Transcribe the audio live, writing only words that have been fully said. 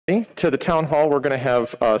to the town hall we're going to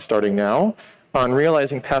have starting now on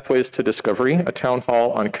realizing pathways to discovery, a town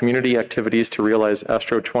hall on community activities to realize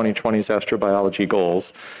Astro2020's astrobiology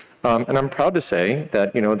goals. And I'm proud to say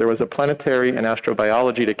that, there was a planetary and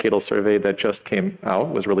astrobiology decadal survey that just came out,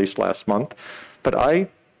 was released last month. But I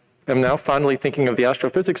am now fondly thinking of the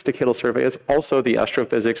astrophysics decadal survey as also the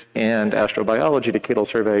astrophysics and astrobiology decadal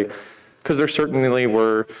survey, because there certainly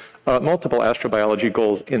were multiple astrobiology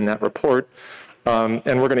goals in that report. And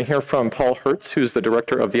we're going to hear from Paul Hertz, who's the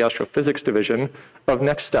director of the astrophysics division, of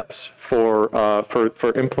next steps for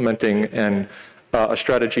implementing a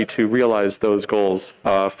strategy to realize those goals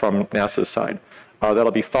from NASA's side. That'll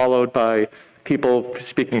be followed by people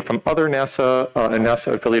speaking from other NASA and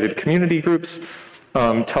NASA-affiliated community groups,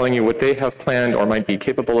 telling you what they have planned or might be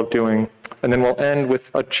capable of doing. And then we'll end with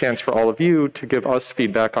a chance for all of you to give us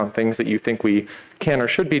feedback on things that you think we can or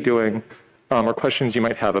should be doing, or questions you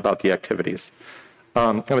might have about the activities.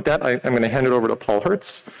 And with that, I'm going to hand it over to Paul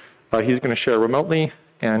Hertz. He's going to share remotely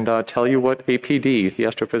and tell you what APD, the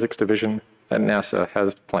Astrophysics Division at NASA,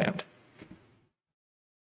 has planned.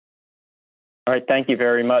 All right, thank you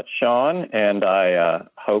very much, Sean, and I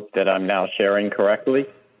hope that I'm now sharing correctly.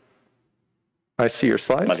 I see your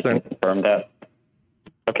slides. Somebody can confirm that.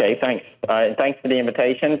 Okay, thanks. Thanks for the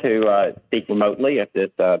invitation to speak remotely at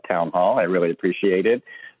this town hall. I really appreciate it.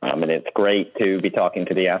 And it's great to be talking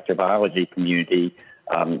to the astrobiology community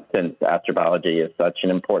since astrobiology is such an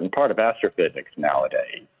important part of astrophysics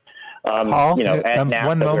nowadays. Paul, at NASA,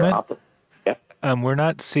 one moment. We're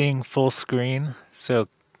not seeing full screen, so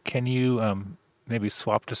can you maybe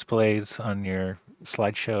swap displays on your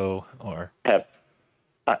slideshow or?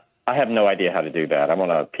 I have no idea how to do that. I'm on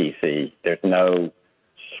a PC. There's no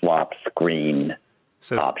swap screen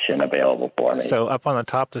option available for me. So up on the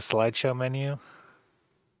top, the slideshow menu.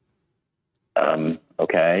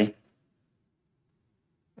 Okay.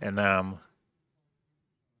 And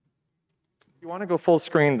you want to go full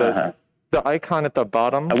screen, the icon at the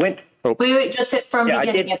bottom. I went. Oh. Wait, just hit from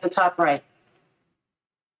beginning at the top right.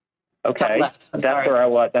 Okay, top left. that's where I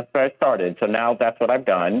was. That's where I started. So now that's what I've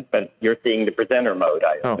done. But you're seeing the presenter mode.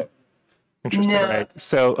 Interesting. No. Right.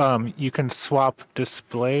 So you can swap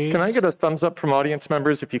displays. Can I get a thumbs up from audience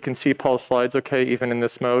members if you can see Paul's slides okay, even in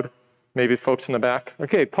this mode? Maybe folks in the back.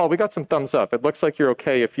 Okay, Paul, we got some thumbs up. It looks like you're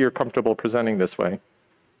okay if you're comfortable presenting this way.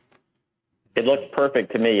 It looks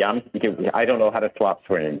perfect to me. I don't know how to swap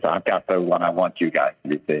screens. I've got the one I want you guys to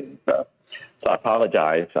be seeing. So I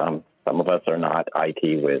apologize. Some of us are not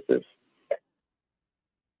IT whizzes.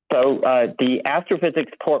 So the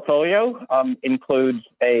astrophysics portfolio includes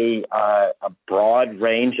a broad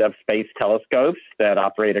range of space telescopes that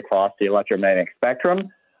operate across the electromagnetic spectrum.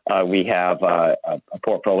 We have a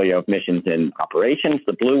portfolio of missions in operations,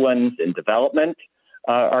 the blue ones in development.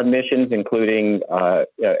 Our missions, including,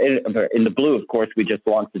 in the blue, of course, we just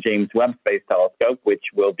launched the James Webb Space Telescope, which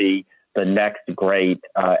will be the next great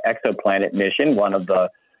exoplanet mission. One of the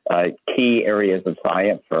key areas of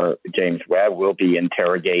science for James Webb will be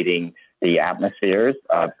interrogating the atmospheres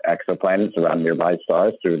of exoplanets around nearby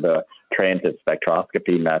stars through the transit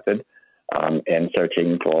spectroscopy method, and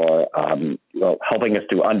searching for, helping us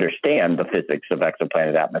to understand the physics of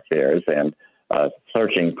exoplanet atmospheres and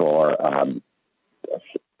searching for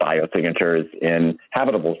biosignatures in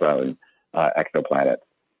habitable zone exoplanets.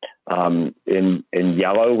 In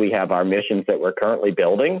yellow, we have our missions that we're currently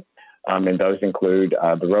building, and those include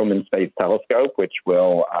the Roman Space Telescope, which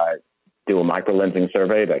will do a microlensing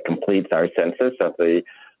survey that completes our census of the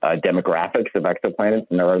demographics of exoplanets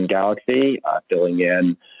in our own galaxy, filling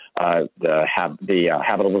in the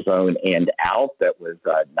habitable zone and out that was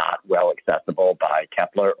not well accessible by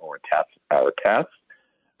Kepler or TESS.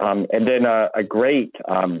 And then a great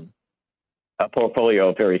portfolio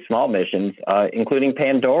of very small missions, including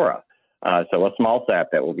Pandora. So a small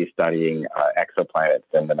set that will be studying exoplanets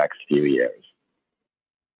in the next few years.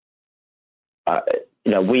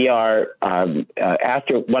 We are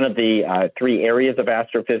one of the three areas of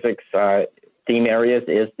astrophysics theme areas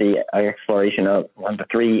is the exploration of one of the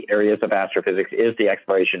three areas of astrophysics is the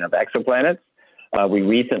exploration of exoplanets. We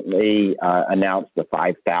recently announced the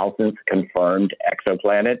 5,000th confirmed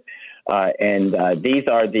exoplanet, and these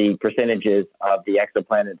are the percentages of the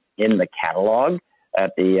exoplanets in the catalog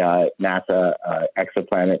at the NASA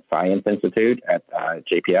Exoplanet Science Institute at at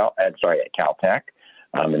Caltech,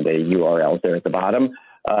 and the URLs there at the bottom.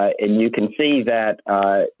 And you can see that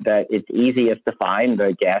that it's easiest to find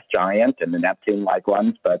the gas giant and the Neptune-like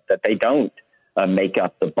ones, but that they don't make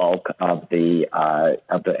up the bulk of the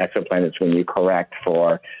exoplanets when you correct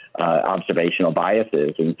for observational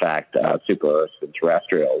biases. In fact, super-Earths and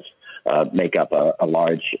terrestrials make up a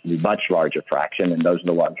much larger fraction, and those are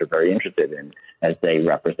the ones we're very interested in, as they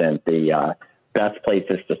represent the best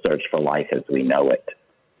places to search for life as we know it.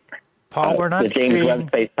 Paul, we're not the James Webb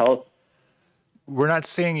Space Telescope. We're not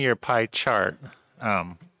seeing your pie chart.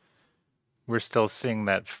 We're still seeing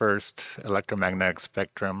that first electromagnetic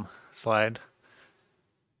spectrum slide.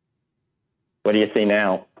 What do you see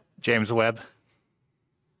now? James Webb.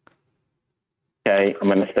 Okay, I'm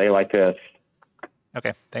going to stay like this.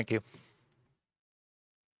 Okay, thank you.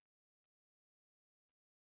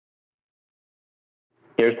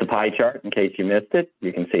 Here's the pie chart in case you missed it.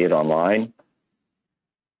 You can see it online.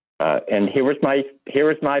 And here was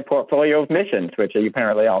my portfolio of missions, which you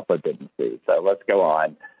apparently also didn't see. So let's go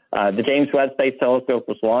on. The James Webb Space Telescope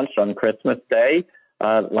was launched on Christmas Day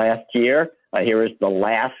last year. Here is the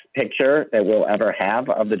last picture that we'll ever have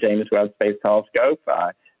of the James Webb Space Telescope.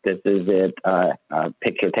 This is a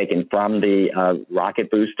picture taken from the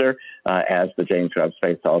rocket booster as the James Webb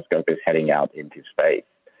Space Telescope is heading out into space.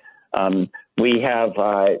 We have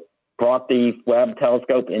brought the Webb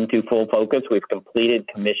telescope into full focus. We've completed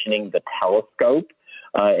commissioning the telescope.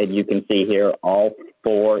 And you can see here all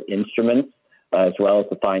 4 instruments, as well as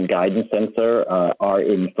the fine guidance sensor, are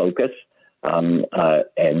in focus.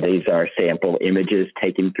 And these are sample images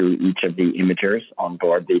taken through each of the imagers on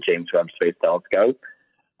board the James Webb Space Telescope.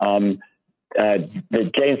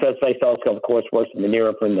 The James Webb Space Telescope, of course, works in the near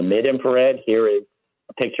infrared and the mid-infrared. Here is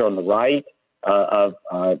a picture on the right of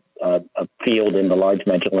a field in the Large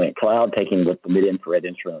Dimensional Length Cloud taken with the mid-infrared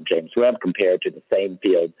instrument on James Webb compared to the same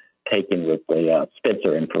field taken with the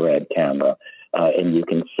Spitzer infrared camera. And you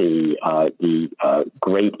can see the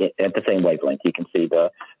great, at the same wavelength, you can see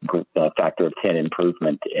the factor of 10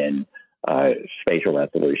 improvement in spatial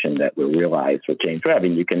resolution that we realized with James Webb.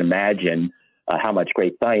 And you can imagine how much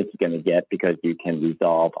great science you're going to get because you can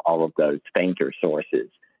resolve all of those fainter sources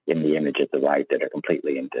in the image at the right that are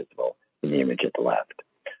completely invisible in the image at the left.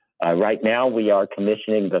 Right now, we are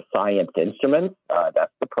commissioning the science instruments.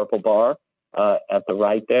 That's the purple bar at the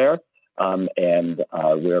right there. And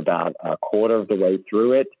we're about a quarter of the way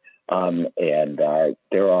through it. And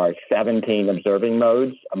there are 17 observing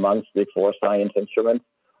modes amongst the 4 science instruments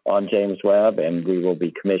on James Webb, and we will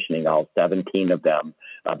be commissioning all 17 of them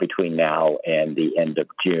between now and the end of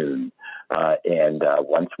June. And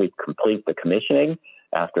once we complete the commissioning,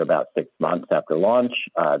 after about 6 months after launch,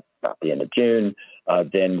 about the end of June,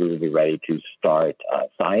 then we will be ready to start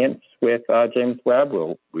science with James Webb.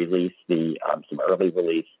 We'll release some early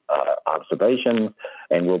release observations,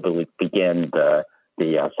 and we'll begin the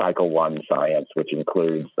cycle 1 science, which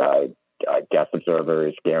includes guest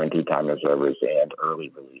observers, guaranteed time observers, and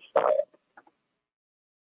early release science.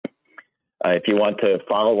 If you want to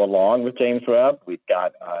follow along with James Webb, we've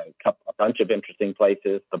got a bunch of interesting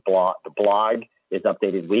places. The blog is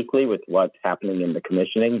updated weekly with what's happening in the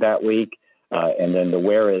commissioning that week. And then the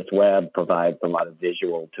Where Is Web provides a lot of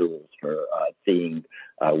visual tools for seeing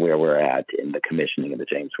where we're at in the commissioning of the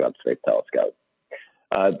James Webb Space Telescope.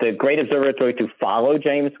 The great observatory to follow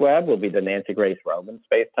James Webb will be the Nancy Grace Roman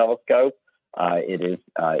Space Telescope. It is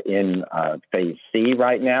in phase C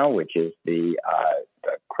right now, which is the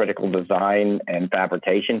critical design and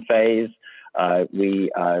fabrication phase.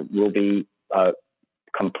 We will be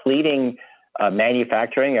completing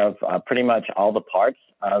manufacturing of pretty much all the parts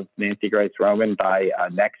of Nancy Grace Roman by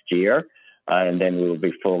next year. And then we will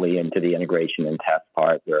be fully into the integration and test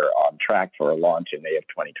part. We're on track for a launch in May of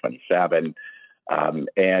 2027.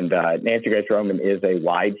 Nancy Grace Roman is a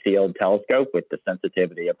wide field telescope with the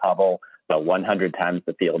sensitivity of Hubble, about 100 times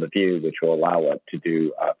the field of view, which will allow us to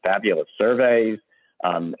do fabulous surveys.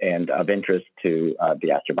 And of interest to the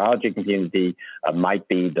astrobiology community might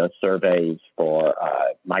be the surveys for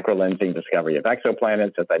microlensing discovery of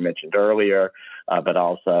exoplanets, as I mentioned earlier, but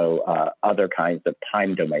also other kinds of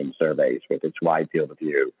time domain surveys with its wide field of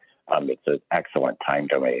view. It's an excellent time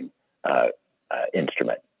domain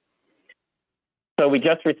instrument. So we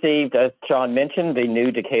just received, as Sean mentioned, the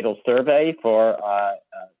new decadal survey for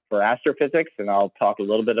astrophysics, and I'll talk a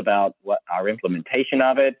little bit about what our implementation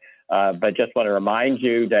of it. But just want to remind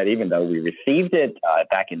you that even though we received it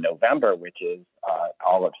back in November, which is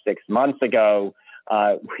all of 6 months ago,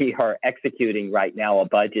 we are executing right now a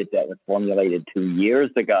budget that was formulated 2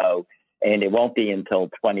 years ago, and it won't be until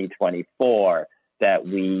 2024 that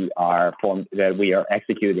we are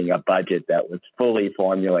executing a budget that was fully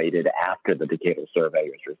formulated after the decadal survey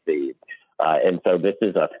was received. And so this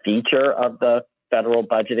is a feature of the federal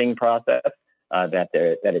budgeting process that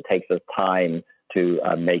it takes us time to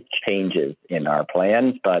make changes in our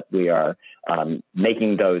plans, but we are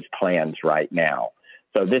making those plans right now.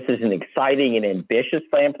 So this is an exciting and ambitious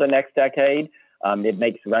plan for the next decade. It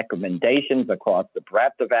makes recommendations across the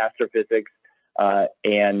breadth of astrophysics,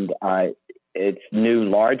 and its new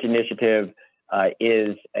large initiative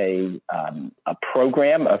is a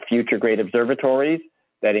program of future great observatories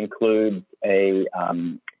that includes a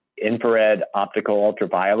infrared optical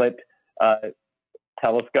ultraviolet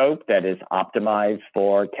telescope that is optimized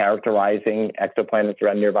for characterizing exoplanets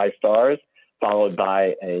around nearby stars, followed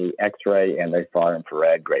by a X-ray and a far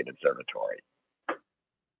infrared great observatory.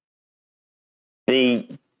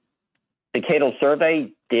 The decadal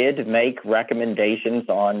survey did make recommendations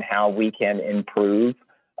on how we can improve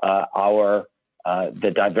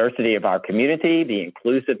the diversity of our community, the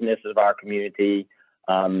inclusiveness of our community.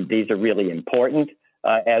 These are really important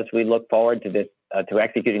as we look forward to this, to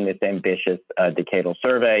executing this ambitious decadal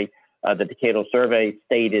survey. The decadal survey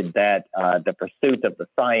stated that the pursuit of the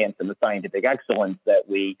science and the scientific excellence that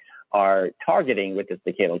we are targeting with this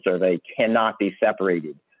decadal survey cannot be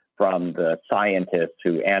separated from the scientists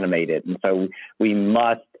who animate it. And so we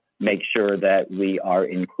must make sure that we are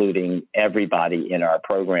including everybody in our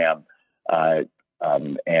program.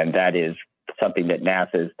 And that is something that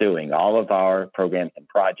NASA is doing. All of our programs and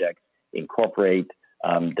projects incorporate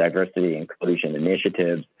diversity inclusion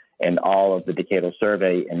initiatives, and all of the decadal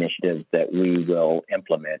survey initiatives that we will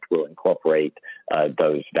implement will incorporate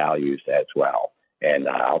those values as well. And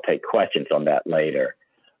I'll take questions on that later.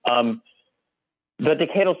 The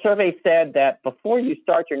decadal survey said that before you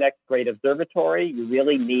start your next great observatory, you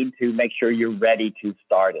really need to make sure you're ready to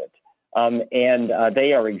start it.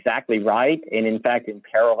 They are exactly right. And in fact, in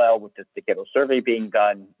parallel with this decadal survey being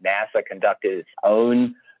done, NASA conducted its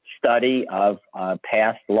own study of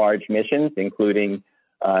past large missions, including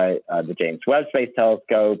the James Webb Space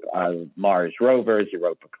Telescope, Mars rovers,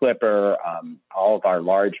 Europa Clipper, all of our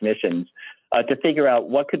large missions, to figure out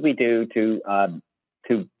what could we do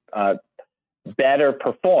to better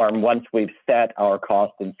perform once we've set our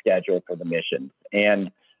cost and schedule for the missions.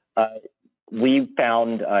 And we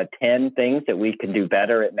found 10 things that we can do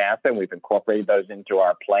better at NASA, and we've incorporated those into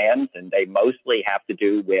our plans, and they mostly have to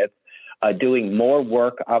do with doing more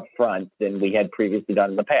work up front than we had previously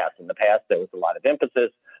done in the past. In the past, there was a lot of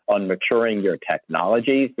emphasis on maturing your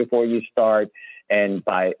technologies before you start, and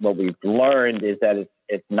by what we've learned is that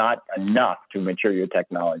it's not enough to mature your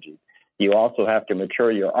technologies. You also have to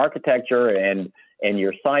mature your architecture and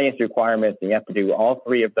your science requirements, and you have to do all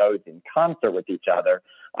three of those in concert with each other,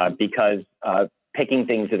 because picking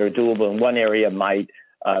things that are doable in one area might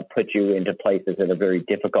put you into places that are very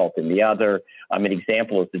difficult in the other. An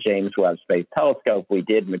example is the James Webb Space Telescope. We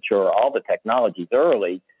did mature all the technologies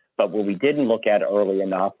early, but what we didn't look at early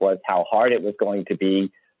enough was how hard it was going to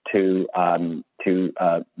be to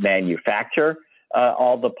manufacture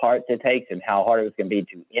all the parts it takes, and how hard it was going to be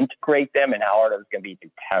to integrate them, and how hard it was going to be to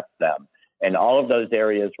test them. And all of those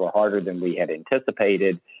areas were harder than we had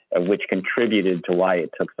anticipated, which contributed to why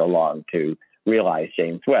it took so long to realize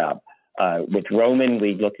James Webb. With Roman,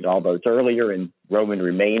 we looked at all those earlier, and Roman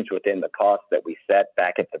remains within the cost that we set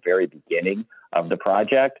back at the very beginning of the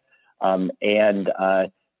project.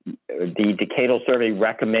 The decadal survey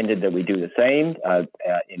recommended that we do the same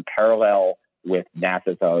in parallel with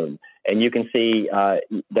NASA's own. And you can see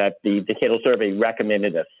that the decadal survey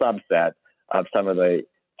recommended a subset of some of the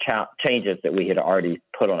changes that we had already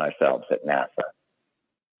put on ourselves at NASA.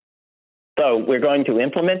 So we're going to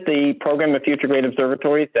implement the program of future great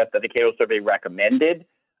observatories that the decadal survey recommended.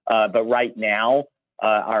 But right now,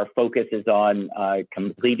 our focus is on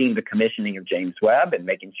completing the commissioning of James Webb and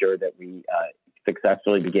making sure that we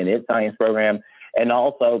successfully begin its science program, and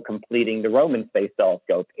also completing the Roman Space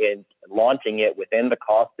Telescope and launching it within the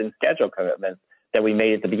cost and schedule commitments that we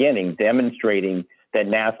made at the beginning, demonstrating that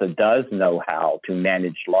NASA does know how to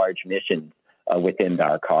manage large missions within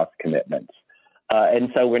our cost commitments. And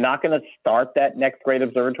so we're not going to start that next great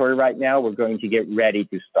observatory right now. We're going to get ready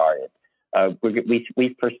to start it.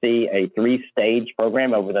 We foresee a three-stage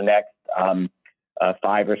program over the next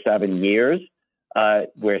 5 or 7 years,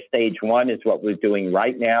 where stage one is what we're doing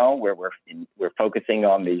right now, where we're focusing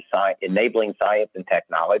on the enabling science and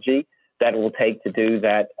technology that it will take to do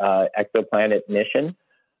that exoplanet mission.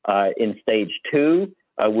 In stage two,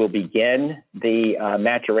 we'll begin the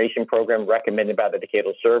maturation program recommended by the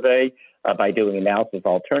decadal survey by doing analysis of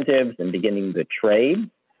alternatives and beginning the trade.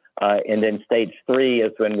 And then stage three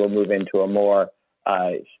is when we'll move into a more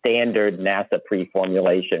standard NASA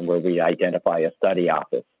pre-formulation, where we identify a study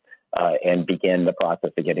office and begin the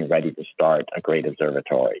process of getting ready to start a great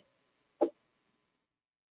observatory.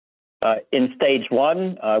 In stage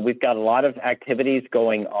one, we've got a lot of activities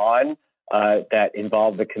going on that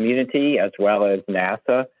involve the community as well as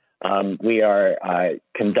NASA. We are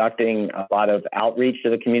conducting a lot of outreach to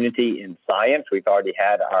the community in science. We've already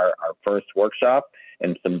had our first workshop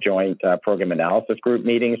and some joint program analysis group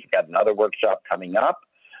meetings. We've got another workshop coming up.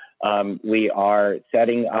 We are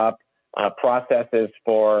setting up processes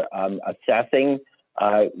for assessing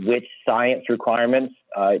which science requirements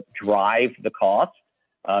drive the cost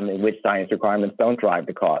and which science requirements don't drive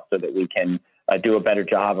the cost, so that we can do a better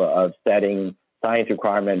job of setting science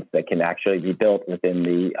requirements that can actually be built within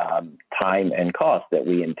the time and cost that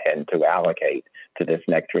we intend to allocate to this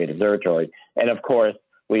next great observatory. And of course,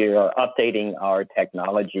 we are updating our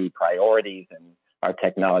technology priorities and our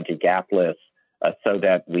technology gap lists so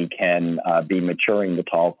that we can be maturing the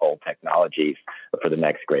tall pole technologies for the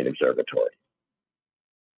next great observatory.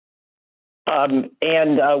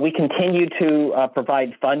 And we continue to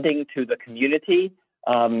provide funding to the community.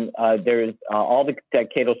 There's all the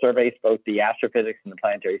decadal surveys, both the astrophysics and the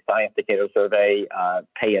planetary science decadal survey,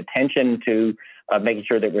 pay attention to making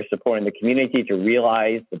sure that we're supporting the community to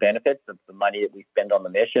realize the benefits of the money that we spend on the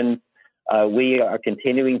missions. We are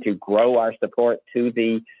continuing to grow our support to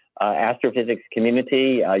the astrophysics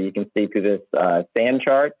community. You can see through this sand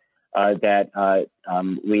chart that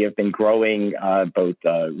we have been growing both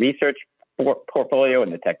research portfolio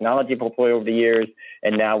and the technology portfolio over the years,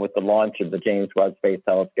 and now with the launch of the James Webb Space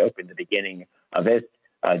Telescope in the beginning of its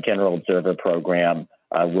General Observer program,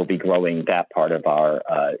 we'll be growing that part of our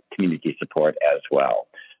community support as well.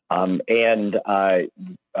 And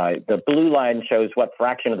the blue line shows what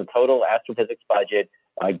fraction of the total astrophysics budget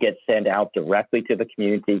gets sent out directly to the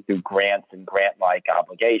community through grants and grant-like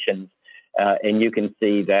obligations, and you can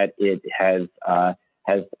see that it has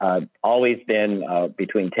always been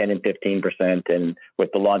between 10 and 15%, and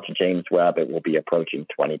with the launch of James Webb, it will be approaching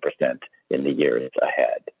 20% in the years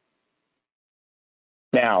ahead.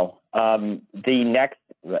 Now, the next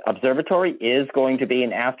observatory is going to be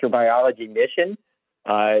an astrobiology mission.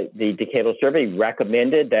 The Decadal Survey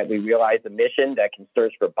recommended that we realize a mission that can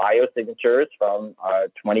search for biosignatures from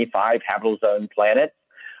 25 habitable zone planets,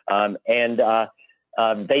 and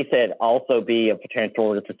they said also be a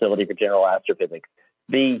transporter facility for general astrophysics.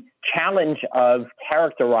 The challenge of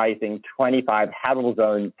characterizing 25 habitable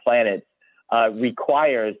zone planets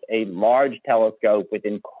requires a large telescope with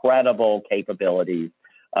incredible capabilities,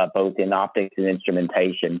 both in optics and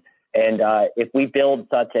instrumentation. And if we build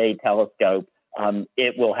such a telescope,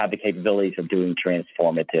 it will have the capabilities of doing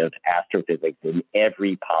transformative astrophysics in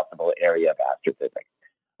every possible area of astrophysics.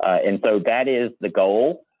 And so that is the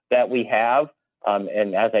goal that we have.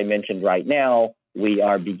 And as I mentioned right now, we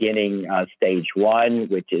are beginning stage one,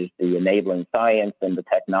 which is the enabling science and the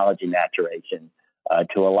technology maturation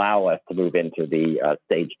to allow us to move into the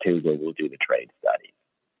stage two, where we'll do the trade studies.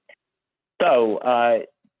 So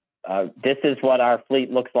this is what our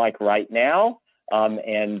fleet looks like right now.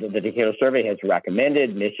 And the Decadal Survey has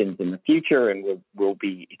recommended missions in the future, and we'll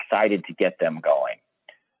be excited to get them going.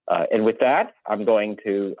 And with that, I'm going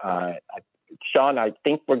to, Sean, I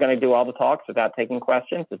think we're going to do all the talks without taking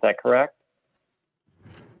questions. Is that correct?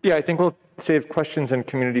 Yeah, I think we'll save questions and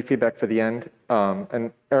community feedback for the end.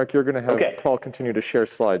 And Eric, you're going to have Paul continue to share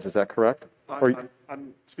slides. Is that correct?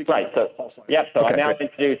 I'm speaking right. So, yep. So I now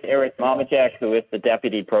introduce Eric Momacek, who is the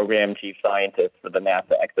Deputy Program Chief Scientist for the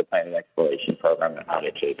NASA Exoplanet Exploration Program out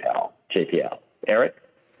at JPL. Eric?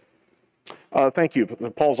 Thank you.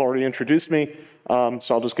 Paul's already introduced me, so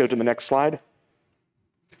I'll just go to the next slide.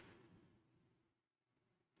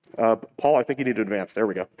 Paul, I think you need to advance. There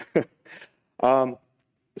we go.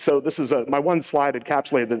 So this is my one slide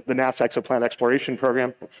encapsulated the NASA Exoplanet Exploration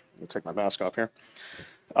Program. Let me take my mask off here.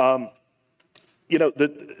 You know,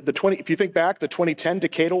 if you think back, the 2010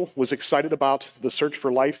 decadal was excited about the search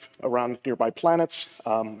for life around nearby planets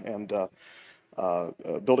and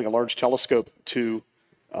building a large telescope to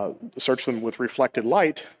search them with reflected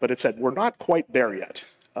light, but it said, we're not quite there yet.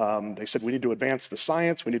 They said, we need to advance the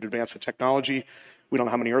science, we need to advance the technology. We don't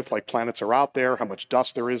know how many Earth-like planets are out there, how much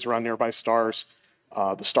dust there is around nearby stars.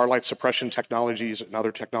 The starlight suppression technologies and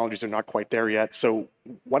other technologies are not quite there yet. So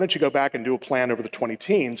why don't you go back and do a plan over the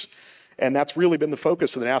 2010s? And that's really been the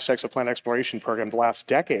focus of the NASA Exoplanet Exploration Program the last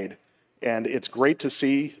decade. And it's great to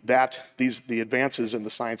see that the advances in the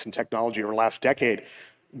science and technology over the last decade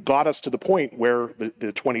got us to the point where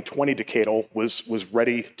the 2020 decadal was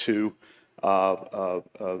ready to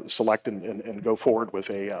select and go forward with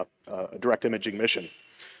a direct imaging mission.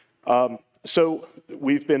 So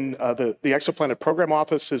we've been, the Exoplanet Program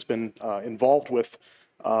Office has been involved with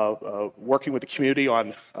working with the community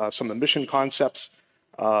on some of the mission concepts,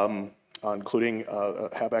 including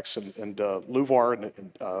HabEx and LUVAR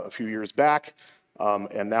a few years back,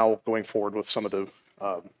 and now going forward with some of the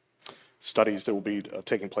studies that will be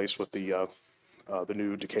taking place with the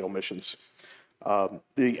new decadal missions. The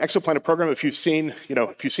exoplanet program, if you've seen any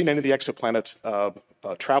of the exoplanet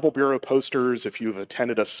travel bureau posters, if you've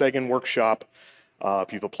attended a SEGN workshop,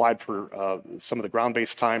 if you've applied for some of the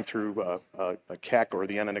ground-based time through a KEC or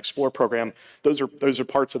the NN Explore program, those are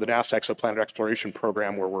parts of the NASA exoplanet exploration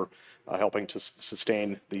program where we're helping to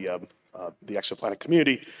sustain the exoplanet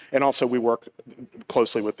community, and also we work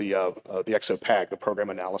closely with the ExoPAG, the program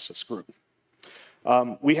analysis group.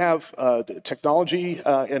 We have technology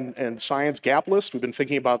and science gap list. We've been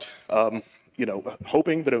thinking about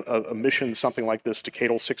hoping that a mission something like this,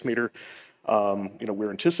 decadal 6 meter,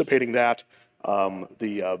 we're anticipating that.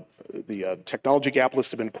 The technology gap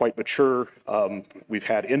lists have been quite mature. We've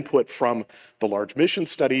had input from the large mission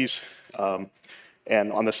studies.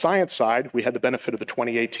 And on the science side, we had the benefit of the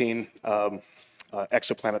 2018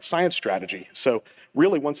 exoplanet science strategy. So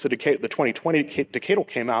really, once the 2020 decadal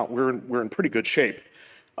came out, we're in pretty good shape.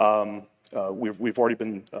 We've already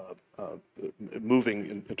been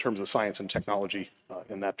moving in terms of science and technology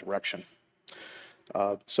in that direction.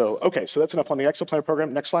 So that's enough on the exoplanet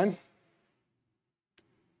program. Next slide.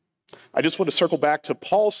 I just want to circle back to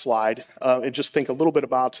Paul's slide and just think a little bit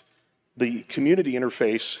about the community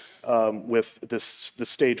interface with this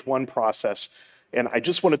stage 1 process. And I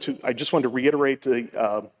just wanted to reiterate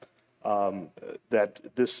that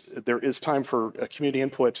there is time for community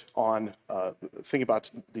input on thinking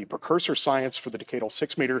about the precursor science for the decadal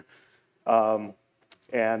 6 meter. The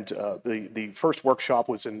first workshop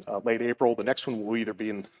was in late April. The next one will either be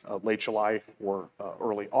in late July or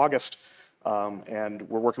early August. And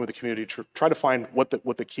we're working with the community to try to find what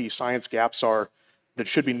the key science gaps are that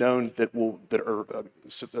should be known that are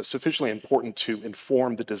sufficiently important to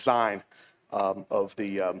inform the design of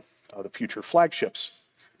the future flagships.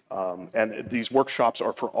 And these workshops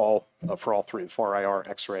are for all three: the FAR IR,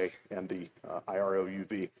 X-ray, and the IRO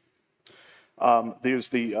UV. There's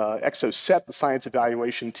the ExoSet, the science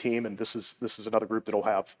evaluation team, and this is another group that will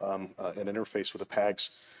have an interface with the PAGs.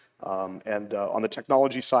 On the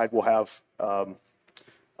technology side, we'll have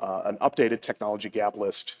an updated technology gap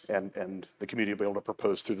list, and the community will be able to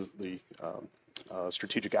propose through the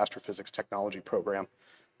Strategic Astrophysics Technology Program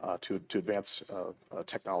to advance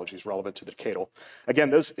technologies relevant to the decadal.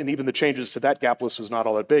 Again, and even the changes to that gap list was not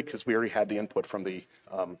all that big because we already had the input from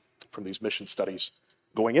these mission studies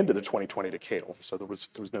going into the 2020 decadal, so there was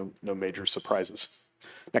no major surprises.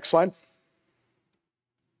 Next slide.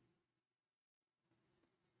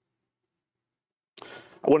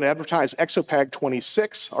 I want to advertise ExoPAG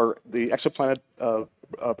 26, or the Exoplanet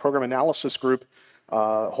Program Analysis Group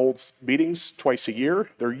holds meetings twice a year.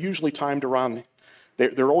 They're usually timed around,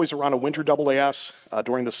 they're always around a winter AAS.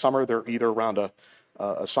 During the summer, they're either around a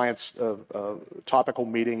science topical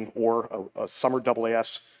meeting or a summer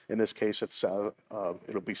AAS. In this case,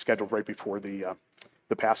 it'll be scheduled right before the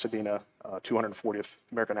Pasadena 240th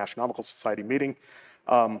American Astronomical Society meeting.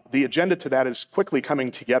 The agenda to that is quickly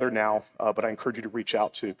coming together now, but I encourage you to reach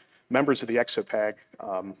out to members of the ExoPAG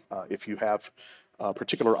if you have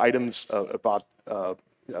particular items about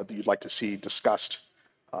that you'd like to see discussed.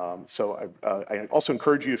 So I also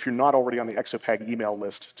encourage you, if you're not already on the ExoPAG email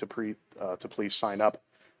list, to please sign up.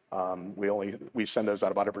 We send those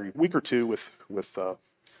out about every week or two with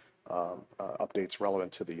updates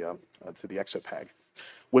relevant to the ExoPAG.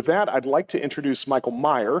 With that, I'd like to introduce Michael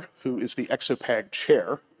Meyer, who is the ExoPAG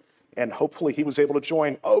chair, and hopefully he was able to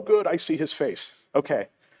join. Oh, good, I see his face. Okay.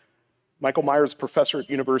 Michael Meyer is professor at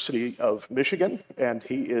University of Michigan, and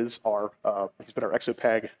he is he's been our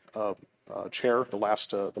ExoPAG chair the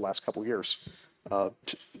last couple years.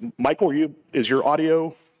 Michael, is your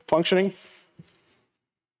audio functioning?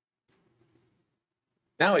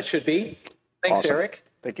 Now it should be. Thanks, Awesome. Eric.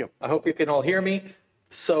 Thank you. I hope you can all hear me.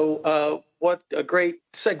 So what a great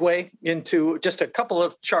segue into just a couple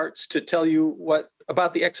of charts to tell you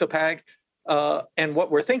about the ExoPAG and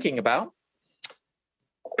what we're thinking about.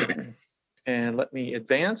 And let me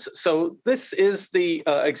advance. So this is the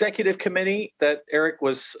executive committee that Eric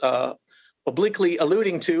was obliquely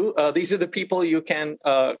alluding to. These are the people you can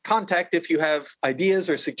contact if you have ideas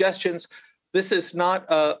or suggestions. This is not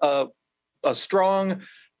a strong,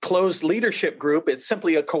 closed leadership group. It's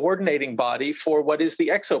simply a coordinating body for what is the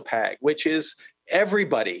ExoPAG, which is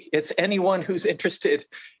everybody. It's anyone who's interested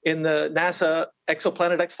in the NASA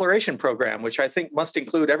exoplanet exploration program, which I think must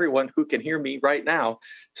include everyone who can hear me right now.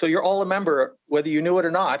 So you're all a member, whether you knew it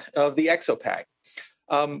or not, of the ExoPAG.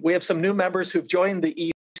 We have some new members who've joined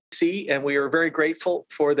the EC, and we are very grateful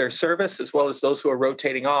for their service, as well as those who are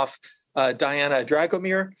rotating off. Diana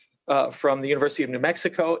Dragomir from the University of New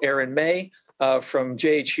Mexico, Aaron May from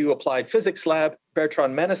JHU Applied Physics Lab,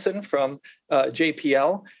 Bertrand Menison from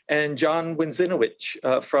JPL, and John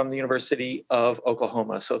Winzinowicz from the University of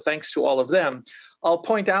Oklahoma. So thanks to all of them. I'll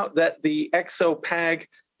point out that the ExoPAG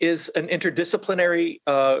is an interdisciplinary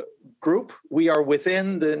group. We are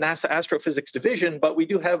within the NASA Astrophysics Division, but we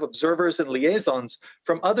do have observers and liaisons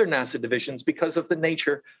from other NASA divisions because of the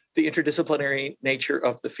interdisciplinary nature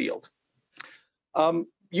of the field.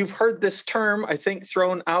 You've heard this term, I think,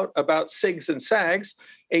 thrown out about SIGs and SAGs.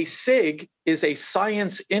 A SIG is a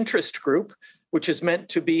science interest group, which is meant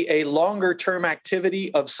to be a longer-term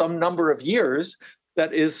activity of some number of years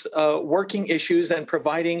that is working issues and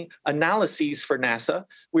providing analyses for NASA.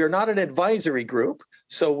 We are not an advisory group,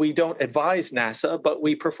 so we don't advise NASA, but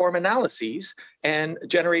we perform analyses and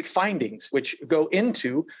generate findings, which go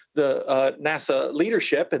into the NASA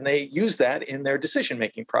leadership, and they use that in their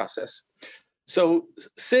decision-making process. So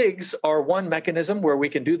SIGs are one mechanism where we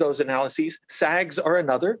can do those analyses. SAGs are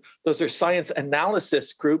another. Those are science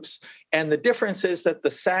analysis groups. And the difference is that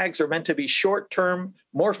the SAGs are meant to be short-term,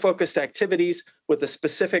 more focused activities with a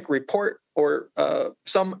specific report or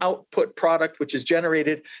some output product which is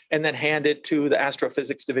generated and then handed to the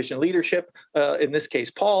Astrophysics Division leadership, in this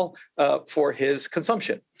case, Paul, for his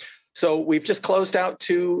consumption. So we've just closed out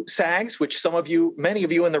 2 SAGs, which many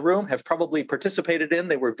of you in the room have probably participated in.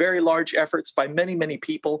 They were very large efforts by many, many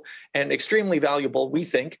people and extremely valuable, we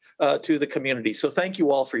think, to the community. So thank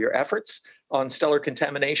you all for your efforts on stellar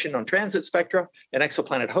contamination on transit spectra and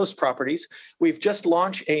exoplanet host properties. We've just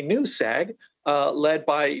launched a new SAG led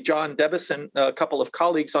by John Debus and a couple of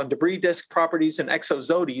colleagues on debris disk properties and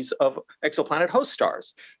exozodies of exoplanet host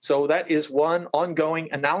stars. So that is one ongoing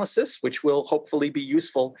analysis, which will hopefully be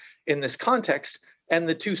useful in this context. And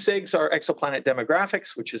the 2 SIGs are exoplanet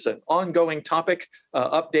demographics, which is an ongoing topic,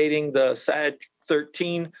 updating the SAG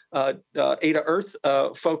 13 Ada Earth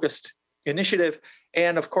focused initiative.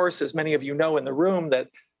 And of course, as many of you know in the room, that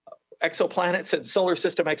exoplanets and solar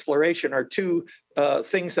system exploration are 2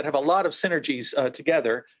 things that have a lot of synergies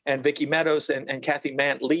together. And Vicki Meadows and Kathy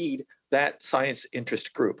Mant lead that science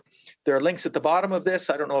interest group. There are links at the bottom of this.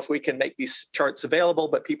 I don't know if we can make these charts available,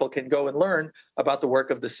 but people can go and learn about the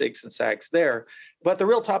work of the SIGs and SAGs there. But the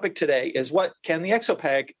real topic today is, what can the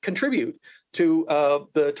ExoPAG contribute to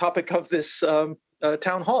the topic of this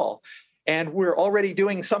town hall? And we're already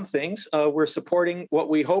doing some things. We're supporting what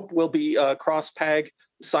we hope will be cross-PAG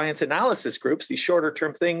science analysis groups, these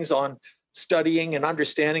shorter-term things on studying and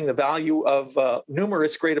understanding the value of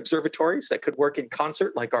numerous great observatories that could work in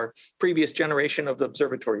concert, like our previous generation of the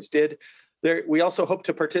observatories did. We also hope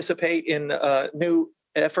to participate in new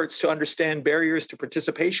efforts to understand barriers to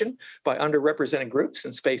participation by underrepresented groups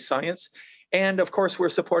in space science. And of course, we're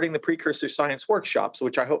supporting the Precursor Science Workshops,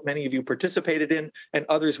 which I hope many of you participated in and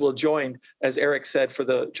others will join, as Eric said, for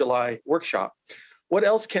the July workshop. What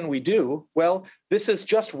else can we do? Well, this is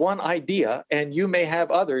just one idea, and you may have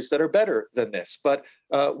others that are better than this, but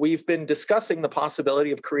we've been discussing the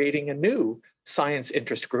possibility of creating a new science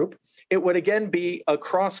interest group. It would again be a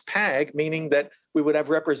cross-PAG, meaning that we would have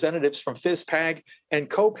representatives from PhysPAG and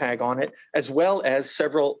CoPAG on it, as well as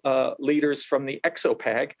several leaders from the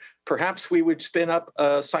ExoPAG. Perhaps we would spin up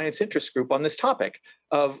a science interest group on this topic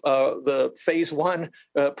of the phase 1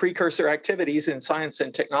 precursor activities in science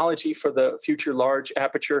and technology for the future large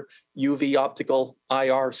aperture UV optical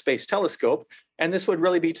IR space telescope. And this would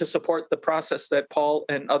really be to support the process that Paul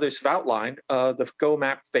and others have outlined, the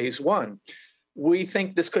GOMAP phase 1. We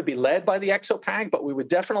think this could be led by the ExoPAG, but we would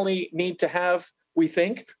definitely need to have, we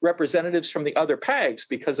think, representatives from the other PAGs,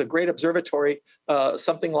 because a great observatory,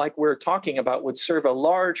 something like we're talking about, would serve a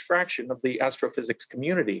large fraction of the astrophysics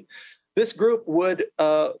community. This group would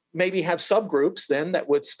maybe have subgroups then that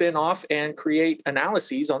would spin off and create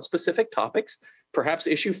analyses on specific topics, perhaps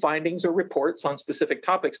issue findings or reports on specific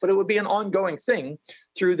topics, but it would be an ongoing thing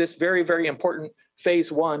through this very, very important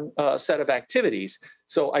phase 1 set of activities.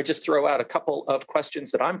 So I just throw out a couple of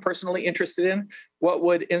questions that I'm personally interested in. What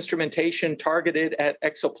would instrumentation targeted at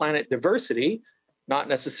exoplanet diversity, not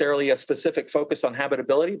necessarily a specific focus on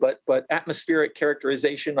habitability, but atmospheric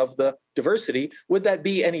characterization of the diversity, would that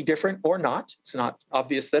be any different or not? It's not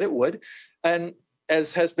obvious that it would. And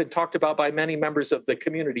as has been talked about by many members of the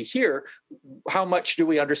community here, how much do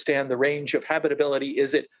we understand the range of habitability?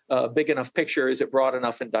 Is it a big enough picture? Is it broad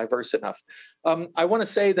enough and diverse enough? I want to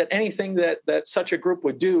say that anything that such a group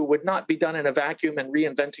would do would not be done in a vacuum and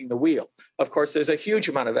reinventing the wheel. Of course, there's a huge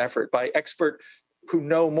amount of effort by experts who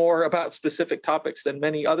know more about specific topics than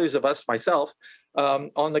many others of us, myself,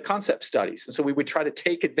 on the concept studies. And so we would try to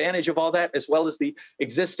take advantage of all that, as well as the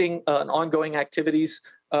existing and ongoing activities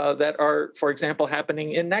that are, for example,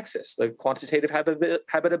 happening in Nexus. The quantitative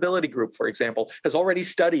habitability group, for example, has already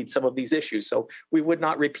studied some of these issues, so we would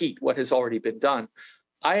not repeat what has already been done.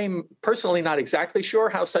 I'm personally not exactly sure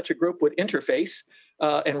how such a group would interface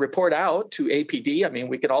and report out to APD. I mean,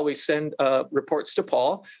 we could always send reports to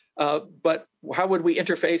Paul, but how would we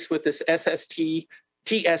interface with this SST,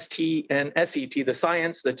 TST, and SET, the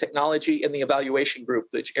science, the technology, and the evaluation group,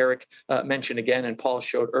 which Eric mentioned again and Paul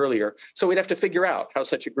showed earlier? So we'd have to figure out how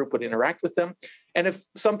such a group would interact with them. And if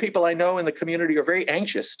some people I know in the community are very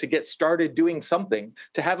anxious to get started doing something,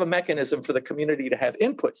 to have a mechanism for the community to have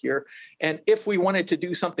input here, and if we wanted to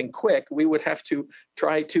do something quick, we would have to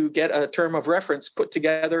try to get a term of reference put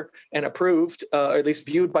together and approved, or at least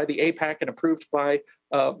viewed by the APAC and approved by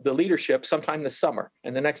the leadership sometime this summer.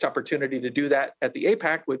 And the next opportunity to do that at the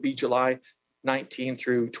APAC would be July 19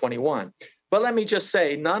 through 21. But let me just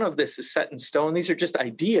say, none of this is set in stone. These are just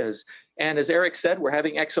ideas. And as Eric said, we're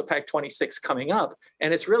having ExoPack 26 coming up,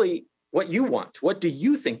 and it's really what you want. What do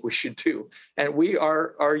you think we should do? And we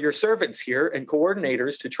are your servants here and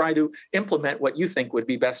coordinators to try to implement what you think would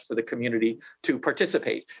be best for the community to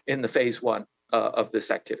participate in the phase 1 of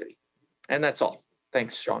this activity. And that's all.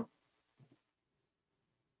 Thanks, Sean.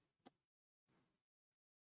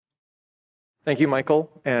 Thank you,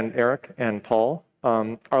 Michael and Eric and Paul.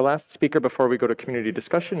 Our last speaker before we go to community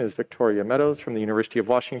discussion is Victoria Meadows from the University of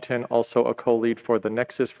Washington, also a co-lead for the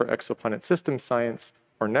Nexus for Exoplanet Systems Science,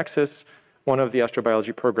 or Nexus, one of the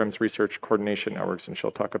astrobiology program's research coordination networks, and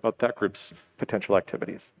she'll talk about that group's potential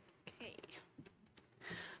activities. Okay.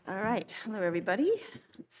 All right. Hello, everybody.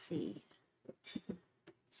 Let's see.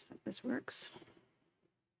 Let's hope this works.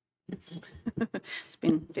 It's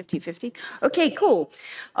been 50-50. Okay, cool.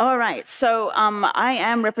 All right. So I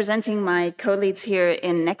am representing my co-leads here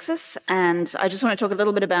in Nexus, and I just want to talk a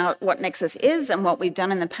little bit about what Nexus is and what we've done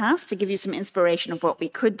in the past to give you some inspiration of what we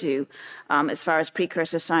could do as far as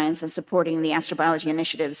precursor science and supporting the astrobiology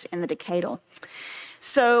initiatives in the decadal.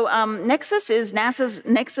 So Nexus is NASA's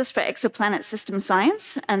Nexus for Exoplanet System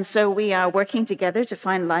Science, and so we are working together to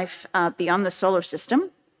find life beyond the solar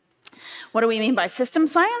system. What do we mean by system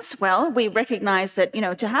science? Well, we recognize that,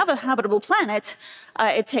 to have a habitable planet,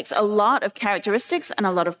 it takes a lot of characteristics and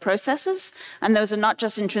a lot of processes, and those are not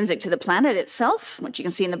just intrinsic to the planet itself, which you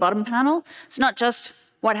can see in the bottom panel. It's not just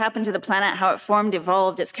what happened to the planet, how it formed,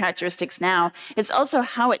 evolved, its characteristics now. It's also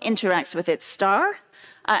how it interacts with its star,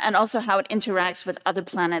 and also how it interacts with other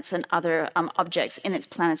planets and other objects in its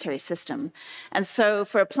planetary system. And so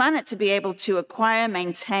for a planet to be able to acquire,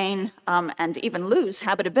 maintain, and even lose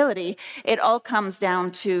habitability, it all comes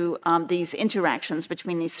down to these interactions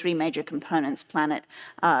between these three major components, planet,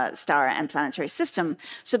 star, and planetary system.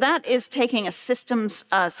 So that is taking a systems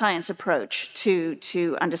science approach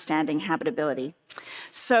to understanding habitability.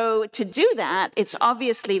 So to do that, it's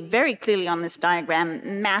obviously very clearly on this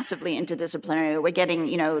diagram, massively interdisciplinary. We're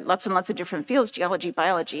getting, lots and lots of different fields, geology,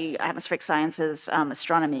 biology, atmospheric sciences,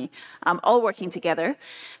 astronomy, all working together.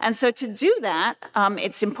 And so to do that,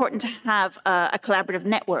 it's important to have a collaborative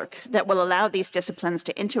network that will allow these disciplines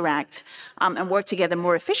to interact and work together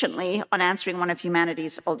more efficiently on answering one of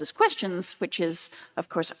humanity's oldest questions, which is, of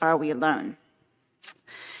course, are we alone?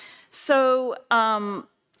 So,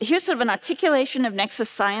 here's sort of an articulation of Nexus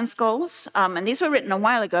science goals, and these were written a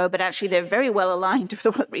while ago, but actually they're very well aligned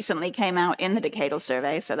with what recently came out in the decadal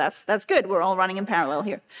survey, so that's good. We're all running in parallel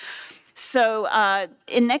here. So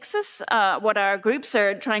in Nexus, what our groups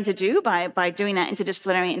are trying to do by doing that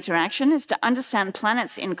interdisciplinary interaction is to understand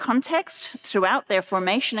planets in context throughout their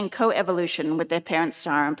formation and co-evolution with their parent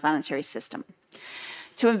star and planetary system.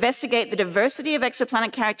 To investigate the diversity of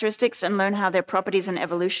exoplanet characteristics and learn how their properties and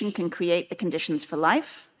evolution can create the conditions for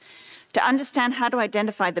life. To understand how to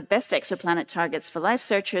identify the best exoplanet targets for life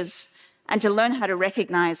searchers, and to learn how to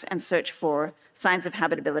recognize and search for signs of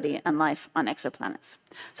habitability and life on exoplanets.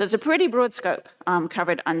 So it's a pretty broad scope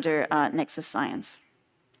covered under Nexus Science.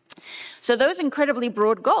 So those incredibly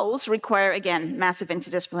broad goals require, again, massive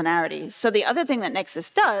interdisciplinarity. So the other thing that Nexus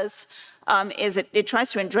does is it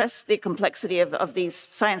tries to address the complexity of these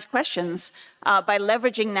science questions by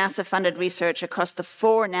leveraging NASA-funded research across the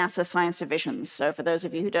 4 NASA science divisions. So for those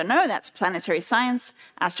of you who don't know, that's planetary science,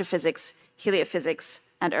 astrophysics, heliophysics,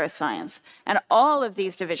 and earth science. And all of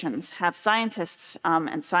these divisions have scientists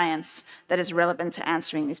and science that is relevant to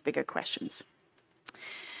answering these bigger questions.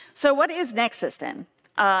 So what is Nexus then?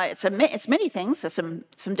 It's many things. There's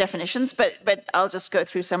some definitions, but I'll just go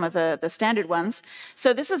through some of the standard ones.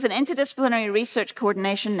 So this is an interdisciplinary research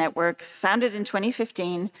coordination network founded in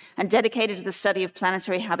 2015 and dedicated to the study of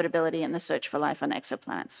planetary habitability and the search for life on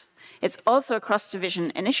exoplanets. It's also a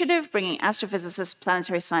cross-division initiative bringing astrophysicists,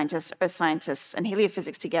 planetary scientists, earth scientists, and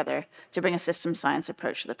heliophysics together to bring a systems science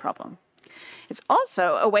approach to the problem. It's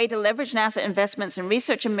also a way to leverage NASA investments in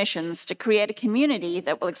research and missions to create a community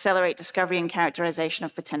that will accelerate discovery and characterization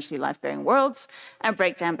of potentially life-bearing worlds and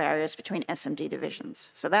break down barriers between SMD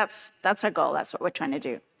divisions. So that's our goal. That's what we're trying to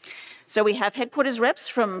do. So we have headquarters reps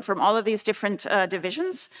from all of these different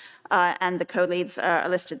divisions, and the co-leads are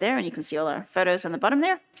listed there, and you can see all our photos on the bottom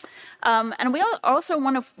there. And we are also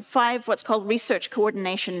one of 5 what's called research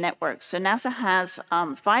coordination networks. So NASA has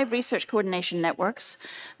 5 research coordination networks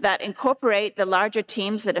that incorporate the larger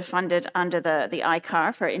teams that are funded under the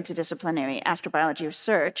ICAR for interdisciplinary astrobiology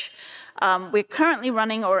research. We're currently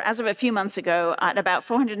running, or as of a few months ago, at about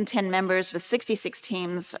 410 members with 66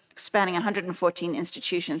 teams spanning 114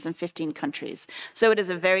 institutions in 15 countries. So it is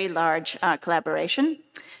a very large collaboration.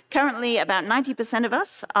 Currently, about 90% of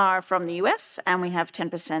us are from the US, and we have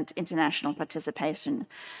 10% international participation.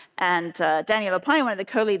 And Daniel Opie, one of the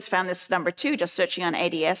co-leads, found this number too, just searching on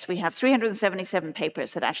ADS. We have 377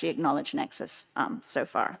 papers that actually acknowledge Nexus so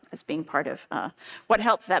far as being part of what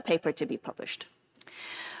helped that paper to be published.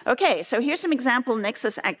 Okay, so here's some example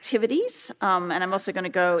Nexus activities, and I'm also going to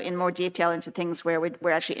go in more detail into things where we're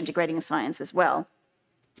actually integrating science as well.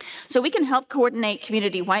 So we can help coordinate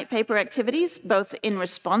community white paper activities, both in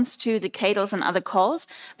response to decadals and other calls,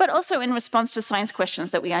 but also in response to science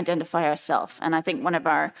questions that we identify ourselves. And I think one of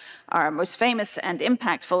our most famous and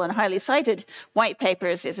impactful and highly cited white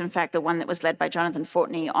papers is in fact the one that was led by Jonathan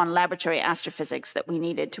Fortney on laboratory astrophysics that we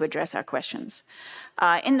needed to address our questions.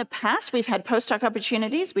 In the past, we've had postdoc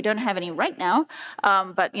opportunities. We don't have any right now,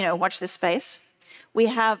 but watch this space. We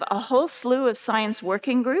have a whole slew of science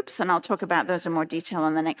working groups, and I'll talk about those in more detail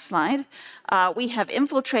on the next slide. We have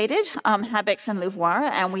infiltrated HabEx and LUVOIR,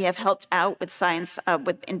 and we have helped out with science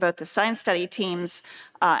in both the science study teams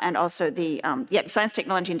and also the science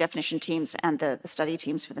technology and definition teams and the study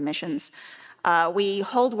teams for the missions. We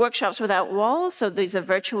hold workshops without walls, so these are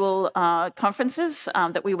virtual conferences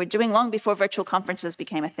that we were doing long before virtual conferences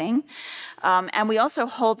became a thing. And we also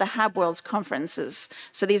hold the HabWorlds conferences.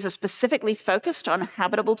 So these are specifically focused on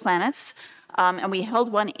habitable planets, and we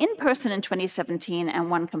held one in person in 2017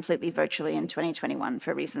 and one completely virtually in 2021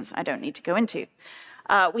 for reasons I don't need to go into.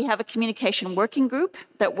 We have a communication working group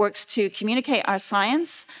that works to communicate our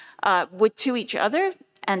science to each other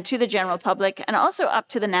and to the general public, and also up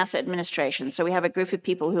to the NASA administration. So we have a group of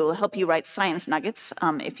people who will help you write science nuggets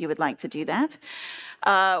if you would like to do that.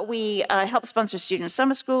 We help sponsor student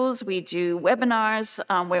summer schools. We do webinars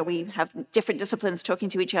where we have different disciplines talking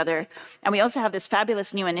to each other. And we also have this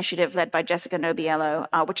fabulous new initiative led by Jessica Nobiello,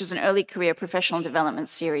 which is an early career professional development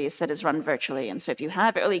series that is run virtually. And so if you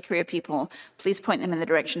have early career people, please point them in the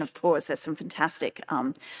direction of PAWS. There's some fantastic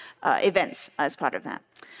events as part of that.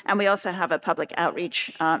 And we also have a public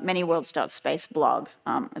outreach, manyworlds.space blog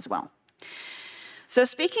as well. So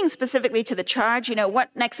speaking specifically to the charge, what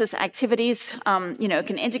Nexus activities,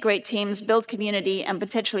 can integrate teams, build community, and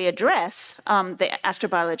potentially address the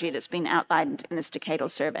astrobiology that's been outlined in this decadal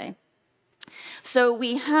survey. So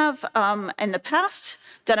we have, in the past,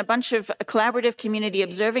 done a bunch of collaborative community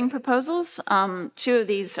observing proposals. 2 of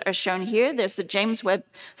these are shown here. There's the James Webb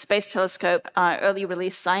Space Telescope early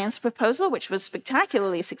release science proposal, which was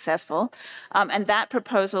spectacularly successful. And that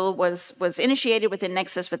proposal was initiated within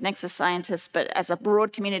Nexus with Nexus scientists, but as a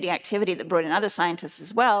broad community activity that brought in other scientists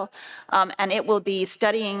as well. And it will be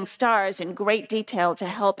studying stars in great detail to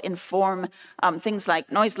help inform things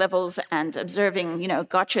like noise levels and observing,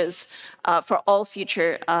 gotchas for all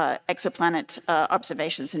future exoplanet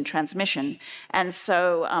observations and transmission. And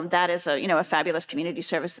so that is a fabulous community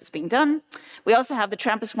service that's being done. We also have the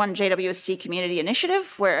TRAPPIST-1 JWST Community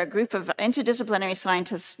Initiative, where a group of interdisciplinary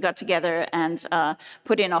scientists got together and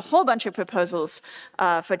put in a whole bunch of proposals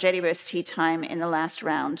for JWST time in the last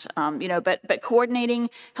round. But coordinating,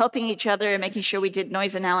 helping each other, making sure we did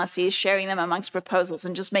noise analyses, sharing them amongst proposals,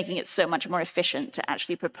 and just making it so much more efficient to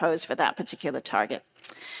actually propose for that particular target.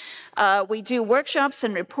 We do workshops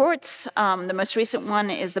and reports. The most recent one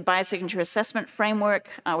is the Biosignature Assessment Framework,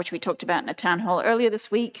 which we talked about in a town hall earlier this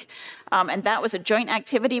week. And that was a joint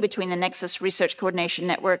activity between the Nexus Research Coordination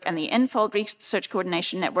Network and the NFOLD Research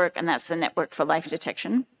Coordination Network, and that's the Network for Life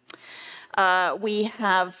Detection. We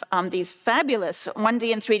have these fabulous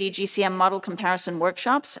 1D and 3D GCM model comparison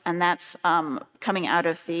workshops, and that's coming out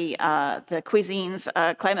of the Cuisine's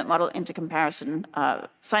Climate Model into Comparison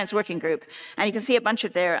Science Working Group. And you can see a bunch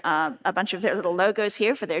of their little logos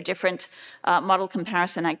here for their different model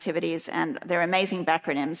comparison activities, and their amazing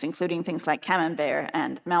backronyms, including things like Camembert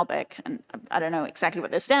and Malbec, and I don't know exactly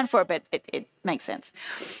what they stand for, but it makes sense.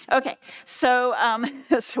 Okay, so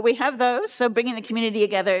so we have those. So bringing the community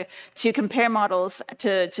together to compare models,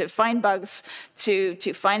 to find bugs, to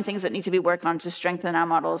find things that need to be worked on to strengthen our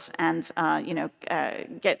models, and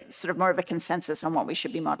get sort of more of a consensus on what we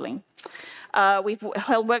should be modeling. We've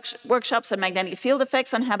held workshops on magnetic field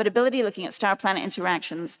effects, on habitability, looking at star-planet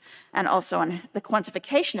interactions, and also on the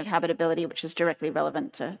quantification of habitability, which is directly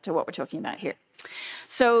relevant to what we're talking about here.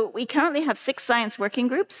 So we currently have 6 science working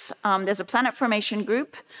groups. There's a planet formation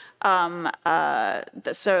group. Maitrier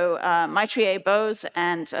Bose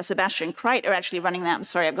and Sebastian Kreit are actually running that. I'm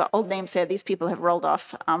sorry, I've got old names here. These people have rolled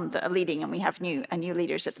off the leading, and we have new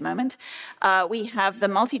leaders at the moment. We have the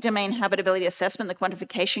multi-domain habitability assessment, the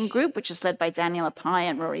quantification group, which is led by Daniela Pai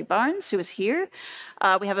and Rory Barnes, who is here.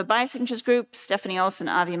 We have a biosignatures group, Stephanie Olsen,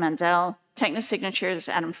 Avi Mandel, technosignatures,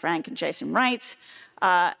 Adam Frank and Jason Wright.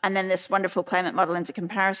 And then this wonderful climate model into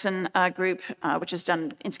comparison group, which has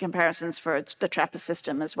done into comparisons for the TRAPPIST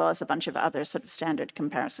system, as well as a bunch of other sort of standard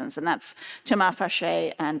comparisons. And that's Thomas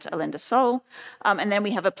Fachet and Alinda Sol. And then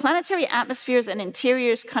we have a planetary atmospheres and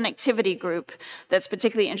interiors connectivity group that's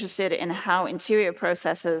particularly interested in how interior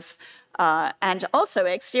processes and also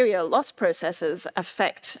exterior loss processes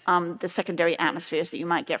affect the secondary atmospheres that you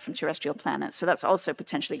might get from terrestrial planets. So that's also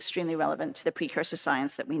potentially extremely relevant to the precursor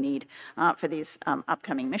science that we need for these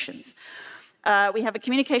upcoming missions. We have a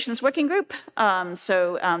communications working group. There's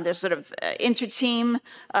sort of inter-team,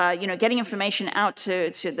 getting information out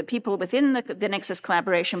to the people within the Nexus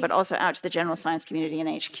collaboration, but also out to the general science community in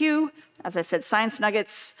HQ. As I said, science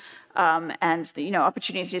nuggets, and the,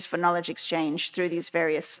 opportunities for knowledge exchange through these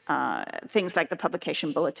various things like the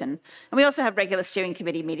publication bulletin. And we also have regular steering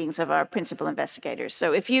committee meetings of our principal investigators.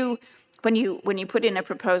 So when you put in a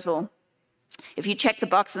proposal, if you check the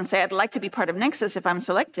box and say, I'd like to be part of Nexus if I'm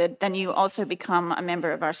selected, then you also become a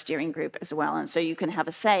member of our steering group as well. And so you can have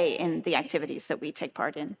a say in the activities that we take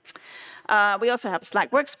part in. We also have a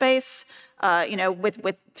Slack workspace,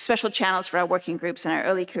 with special channels for our working groups and our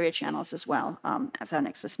early career channels as well as our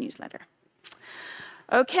Nexus newsletter.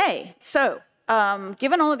 Okay, so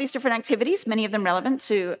given all of these different activities, many of them relevant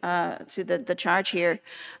to the charge here,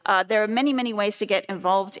 there are many, many ways to get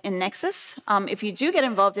involved in Nexus. If you do get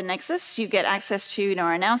involved in Nexus, you get access to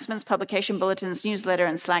our announcements, publication bulletins, newsletter,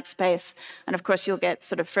 and Slack space. And of course, you'll get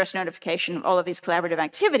sort of first notification of all of these collaborative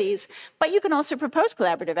activities. But you can also propose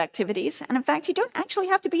collaborative activities. And in fact, you don't actually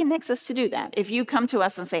have to be in Nexus to do that. If you come to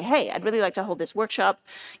us and say, hey, I'd really like to hold this workshop,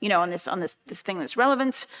 on this thing that's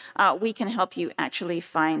relevant, we can help you actually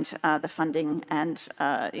find the funding and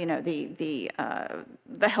the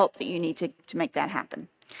help that you need to make that happen.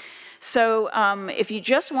 So if you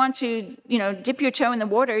just want to, dip your toe in the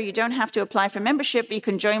water, you don't have to apply for membership. You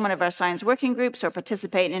can join one of our science working groups or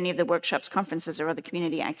participate in any of the workshops, conferences, or other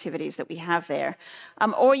community activities that we have there.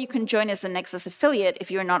 Or you can join as a Nexus affiliate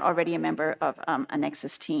if you're not already a member of a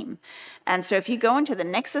Nexus team. And so if you go into the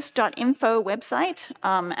nexus.info website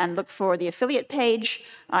and look for the affiliate page,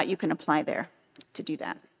 you can apply there to do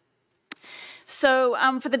that. So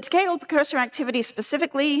for the decadal precursor activity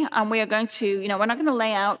specifically, we are going to, we're not going to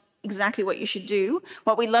lay out exactly what you should do.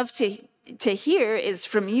 What we love to hear is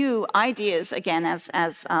from you ideas, again, as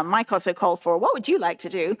Mike also called for, what would you like to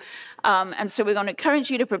do? And so we're going to encourage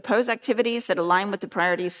you to propose activities that align with the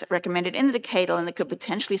priorities recommended in the decadal and that could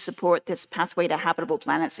potentially support this pathway to habitable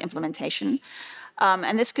planets implementation.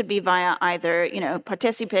 And this could be via either,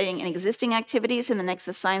 participating in existing activities in the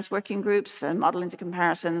Nexus Science Working Groups, the model into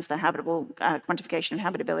comparisons, the habitable quantification of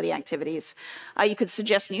habitability activities. You could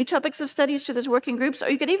suggest new topics of studies to those working groups,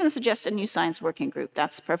 or you could even suggest a new science working group.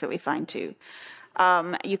 That's perfectly fine too.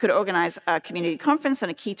 You could organize a community conference on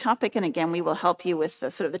a key topic, and again, we will help you with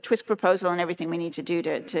the sort of the TWISC proposal and everything we need to do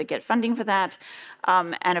to get funding for that.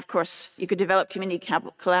 And of course, you could develop community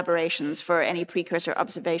collaborations for any precursor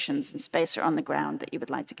observations in space or on the ground that you would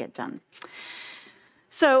like to get done.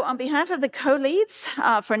 So on behalf of the co-leads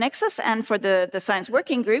for Nexus and for the science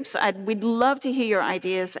working groups, we'd love to hear your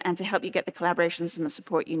ideas and to help you get the collaborations and the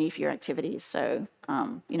support you need for your activities. So,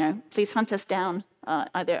 please hunt us down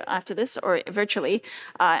either after this or virtually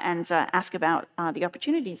and ask about the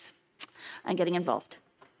opportunities and getting involved.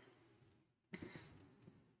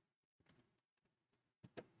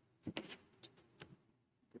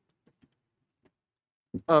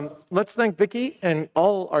 Let's thank Vicki and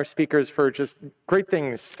all our speakers for just great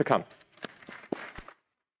things to come.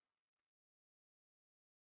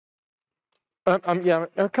 Yeah,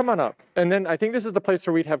 come on up. And then I think this is the place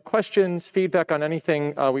where we'd have questions, feedback on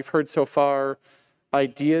anything we've heard so far,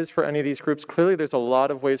 ideas for any of these groups. Clearly, there's a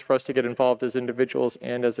lot of ways for us to get involved as individuals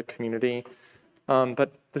and as a community.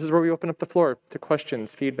 But this is where we open up the floor to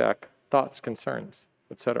questions, feedback, thoughts, concerns,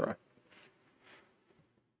 etc.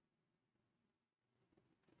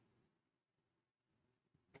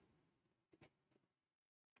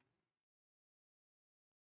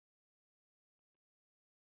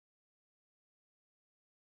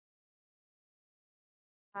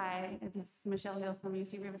 Hi, this is Michelle Hill from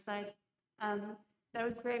UC Riverside. That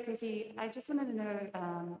was great, Vicki. I just wanted to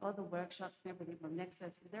know all the workshops and everything from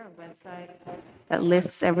Nexus. Is there a website that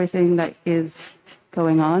lists everything that is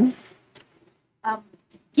going on?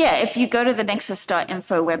 Yeah, if you go to the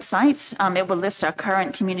nexus.info website, it will list our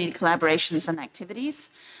current community collaborations and activities.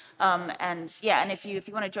 And if you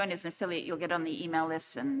want to join as an affiliate, you'll get on the email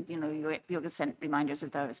list, and you'll get sent reminders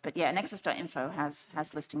of those. But yeah, nexus.info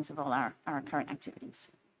has listings of all our current activities.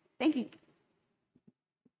 Thank you.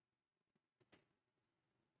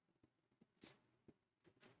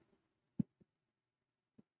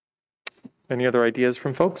 Any other ideas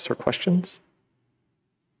from folks or questions?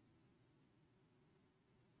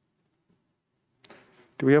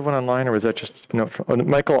 Do we have one online, or was that just a note from,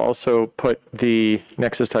 Michael also put the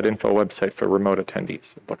nexus.info website for remote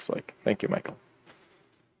attendees, it looks like. Thank you, Michael.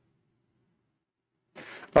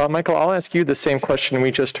 Michael, I'll ask you the same question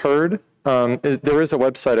we just heard. There is a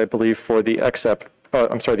website, I believe, for the the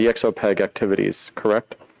ExoPeg activities,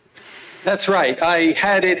 correct? That's right. I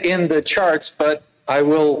had it in the charts, but I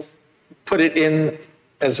will put it in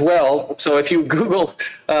as well. So if you Google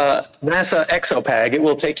NASA ExoPeg, it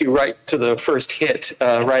will take you right to the first hit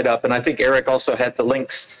right up. And I think Eric also had the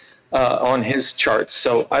links on his charts.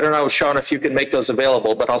 So I don't know, Sean, if you can make those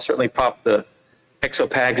available, but I'll certainly pop the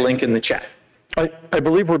ExoPeg link in the chat. I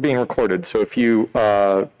believe we're being recorded, so if you're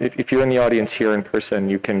in the audience here in person,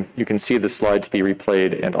 you can see the slides be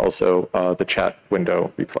replayed and also the chat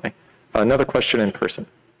window replay. Another question in person.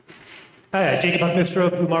 Hi, Jacob Buckminster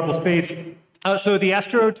of Blue Marble Space. So the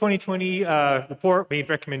Astro 2020 report made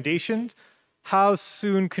recommendations. How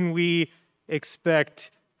soon can we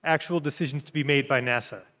expect actual decisions to be made by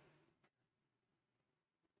NASA?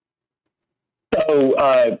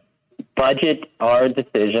 So budget our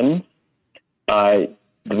decisions.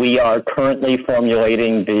 We are currently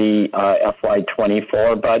formulating the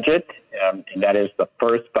FY24 budget, and that is the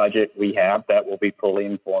first budget we have that will be fully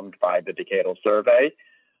informed by the decadal survey.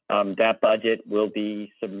 That budget will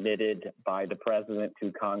be submitted by the President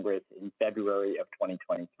to Congress in February of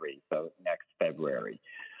 2023, so next February.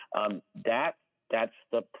 That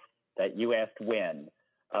you asked when.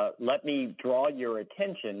 Let me draw your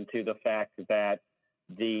attention to the fact that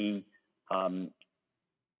the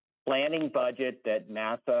planning budget that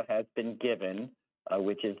NASA has been given,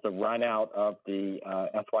 which is the run out of the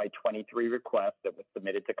FY23 request that was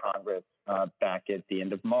submitted to Congress back at the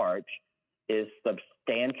end of March, is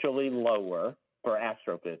substantially lower for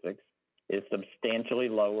astrophysics, is substantially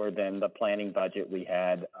lower than the planning budget we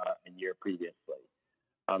had a year previously.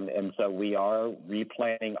 And so we are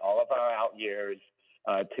replanning all of our out years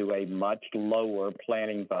to a much lower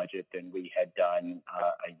planning budget than we had done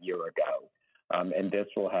a year ago. And this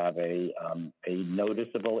will have a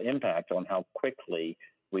noticeable impact on how quickly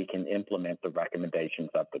we can implement the recommendations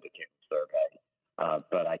of the decadal survey.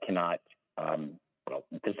 But I cannot,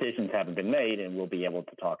 decisions haven't been made, and we'll be able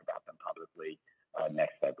to talk about them publicly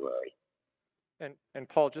next February. And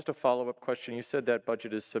Paul, just a follow-up question. You said that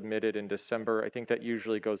budget is submitted in December. I think that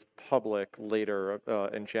usually goes public later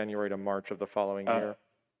in January to March of the following year.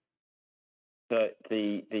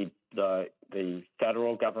 The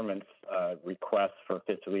federal government's request for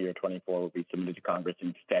fiscal year 24 will be submitted to Congress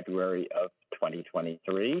in February of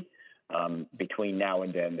 2023. Between now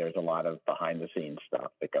and then, there's a lot of behind-the-scenes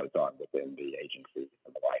stuff that goes on within the agency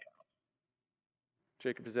and the White House.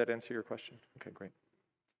 Jacob, does that answer your question? Okay, great.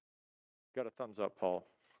 Got a thumbs up, Paul,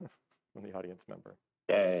 from the audience member.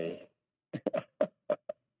 Yay.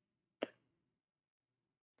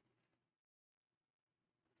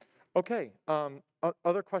 Okay,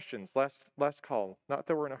 other questions? Last call. Not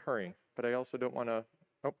that we're in a hurry, but I also don't want to.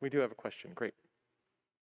 Oh, we do have a question. Great.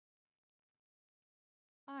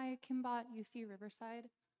 Hi, Kimbot, UC Riverside.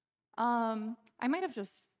 I might have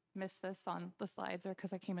just missed this on the slides, or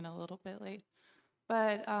because I came in a little bit late.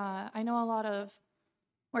 But I know a lot of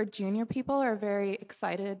more junior people are very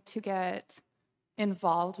excited to get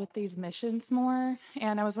involved with these missions more.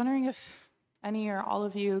 And I was wondering if any or all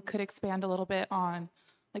of you could expand a little bit on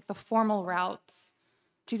like the formal routes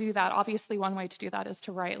to do that? Obviously, one way to do that is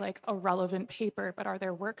to write like a relevant paper, but are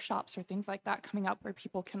there workshops or things like that coming up where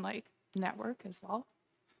people can like network as well?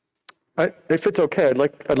 If it's okay, I'd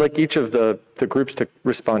like each of the groups to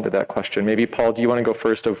respond to that question. Maybe Paul, do you want to go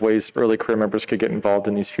first of ways early career members could get involved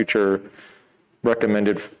in these future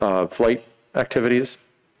recommended flight activities?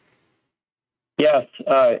 Yes,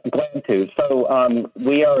 glad to. So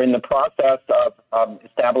we are in the process of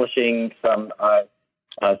establishing some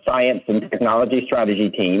science and technology strategy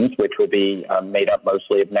teams, which will be made up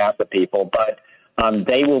mostly of NASA people, but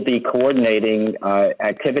they will be coordinating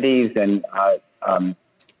activities and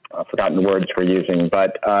I've forgotten the words we're using,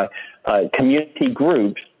 but community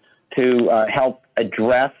groups to help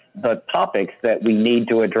address the topics that we need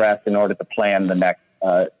to address in order to plan the next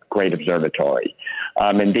great observatory.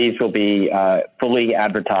 And these will be fully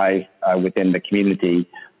advertised within the community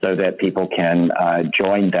so that people can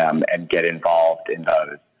join them and get involved in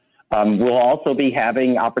those. We'll also be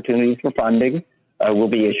having opportunities for funding. We'll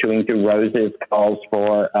be issuing through ROSE's calls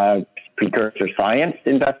for precursor science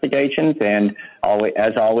investigations, and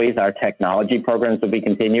as always, our technology programs will be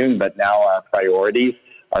continuing, but now our priorities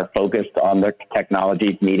are focused on the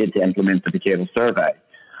technologies needed to implement the decadal survey.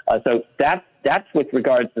 So that's with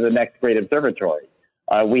regards to the next great observatory.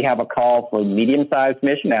 We have a call for medium-sized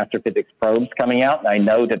mission astrophysics probes coming out, and I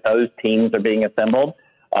know that those teams are being assembled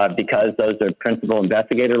because those are principal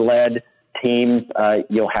investigator-led teams.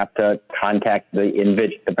 You'll have to contact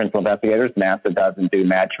the principal investigators. NASA doesn't do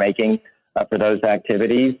matchmaking for those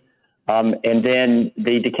activities. And then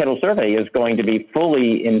the decadal survey is going to be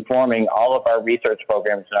fully informing all of our research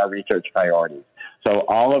programs and our research priorities. So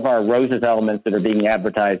all of our ROSES elements that are being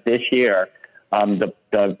advertised this year,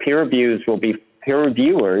 the peer reviewers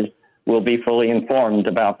will be fully informed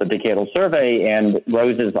about the decadal survey, and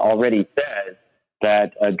ROSES already says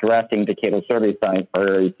that addressing decadal survey science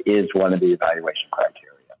priorities is one of the evaluation criteria.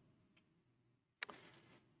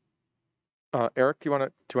 Eric, do you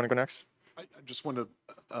want to go next? I just want to,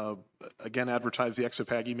 again, advertise the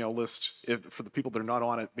ExoPag email list for the people that are not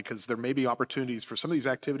on it, because there may be opportunities for some of these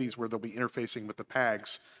activities where they'll be interfacing with the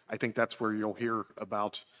PAGs. I think that's where you'll hear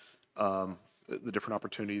about the different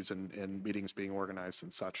opportunities and meetings being organized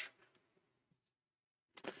and such.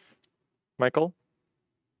 Michael?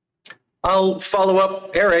 I'll follow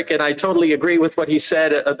up Eric, and I totally agree with what he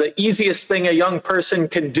said. The easiest thing a young person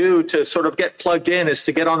can do to sort of get plugged in is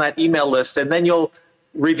to get on that email list, and then you'll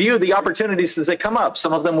review the opportunities as they come up.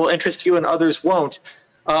 Some of them will interest you and others won't.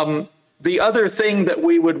 The other thing that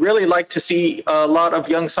we would really like to see a lot of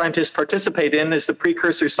young scientists participate in is the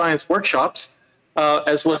precursor science workshops.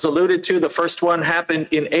 As was alluded to, the first one happened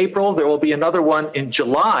in April. There will be another one in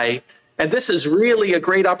July. And this is really a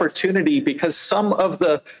great opportunity because some of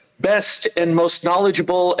the best and most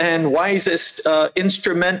knowledgeable and wisest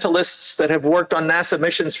instrumentalists that have worked on NASA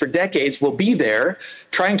missions for decades will be there,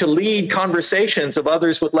 trying to lead conversations of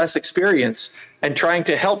others with less experience and trying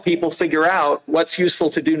to help people figure out what's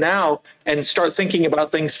useful to do now and start thinking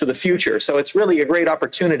about things for the future. So it's really a great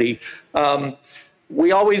opportunity.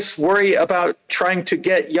 We always worry about trying to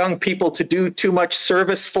get young people to do too much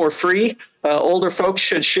service for free. Older folks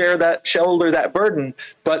should shoulder that burden,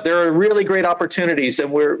 but there are really great opportunities,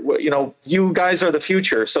 and you guys are the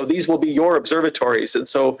future. So these will be your observatories. And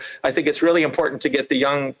so I think it's really important to get the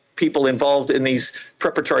young people involved in these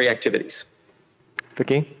preparatory activities.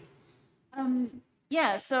 Vicki?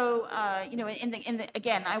 Yeah, so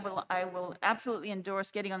again, I will absolutely endorse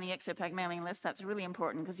getting on the ExoPag mailing list. That's really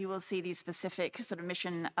important because you will see these specific sort of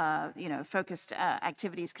mission, focused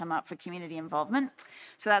activities come up for community involvement.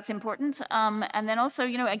 So that's important. And then also,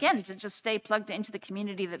 again, to just stay plugged into the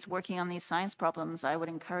community that's working on these science problems, I would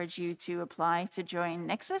encourage you to apply to join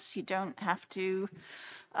Nexus. You don't have to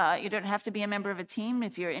be a member of a team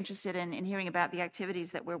if you're interested in hearing about the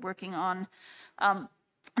activities that we're working on.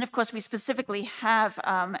 And of course, we specifically have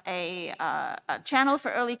a channel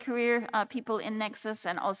for early career people in Nexus,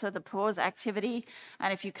 and also the pause activity.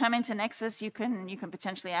 And if you come into Nexus, you can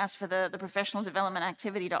potentially ask for the professional development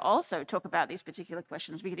activity to also talk about these particular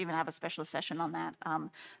questions. We could even have a special session on that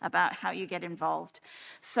about how you get involved.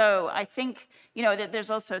 So I think that there's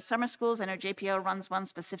also summer schools. I know JPL runs one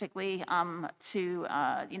specifically to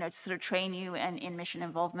sort of train you in mission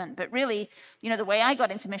involvement. But really, the way I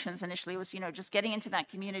got into missions initially was just getting into that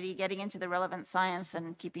community, getting into the relevant science,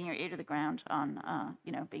 and keeping your ear to the ground on,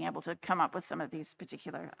 being able to come up with some of these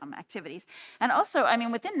particular activities. And also,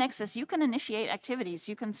 within Nexus, you can initiate activities.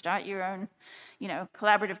 You can start your own,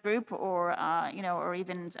 collaborative group, or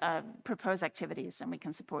even propose activities, and we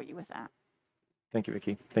can support you with that. Thank you,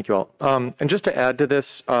 Vicki. Thank you all. And just to add to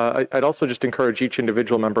this, I'd also just encourage each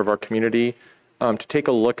individual member of our community to take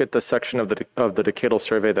a look at the section of the decadal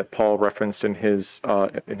survey that Paul referenced in his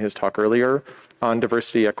talk earlier on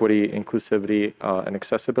diversity, equity, inclusivity, and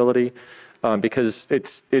accessibility, because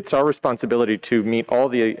it's our responsibility to meet all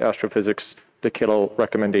the astrophysics decadal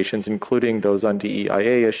recommendations, including those on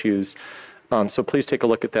DEIA issues. So please take a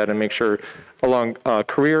look at that and make sure along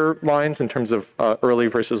career lines in terms of early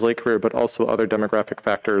versus late career, but also other demographic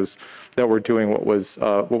factors that we're doing what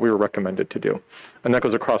we were recommended to do. And that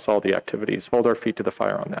goes across all the activities. Hold our feet to the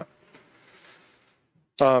fire on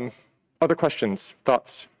that. Other questions,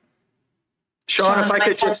 thoughts? Sean, if I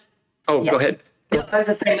could just, go ahead. No, I was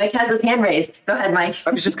just saying, Mike has his hand raised. Go ahead, Mike.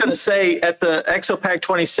 I was just going to say at the ExoPac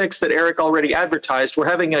 26 that Eric already advertised, we're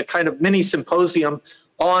having a kind of mini symposium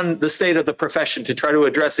on the state of the profession to try to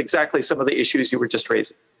address exactly some of the issues you were just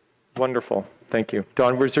raising. Wonderful. Thank you.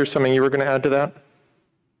 Dawn, was there something you were going to add to that?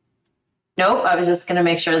 No, I was just going to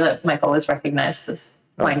make sure that Michael was recognized as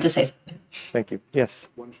wanting to say something. Thank you. Yes.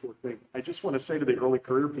 One short thing. I just want to say to the early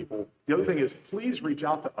career people, the other thing is please reach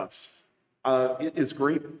out to us. It is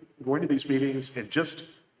great going to these meetings and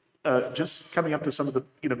just coming up to some of the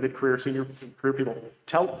mid-career, senior career people.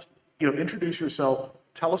 Introduce yourself.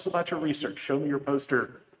 Tell us about your research. Show me your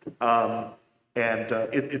poster.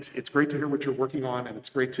 It's great to hear what you're working on, and it's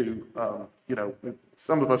great to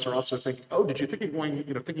some of us are also thinking, oh, did you think of going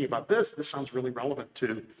thinking about this? This sounds really relevant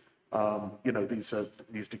to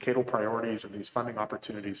these decadal priorities and these funding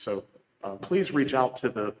opportunities. So please reach out to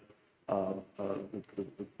the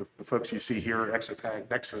folks you see here at ExoPac,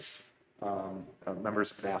 Nexus,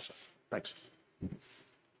 members of NASA. Thanks.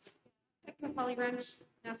 Polly Wrench,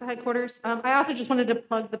 NASA headquarters. I also just wanted to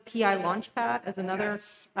plug the PI Launchpad as another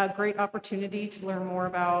great opportunity to learn more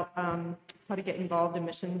about how to get involved in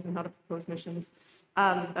missions and how to propose missions.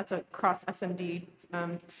 That's a cross SMD.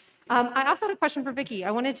 I also had a question for Vicki.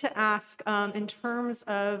 I wanted to ask in terms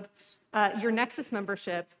of your Nexus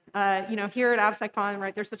membership, here at AbSciCon,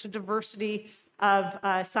 right, there's such a diversity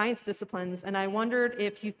of science disciplines, and I wondered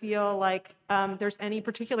if you feel like there's any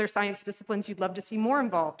particular science disciplines you'd love to see more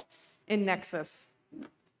involved in Nexus.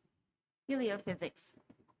 Heliophysics.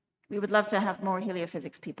 We would love to have more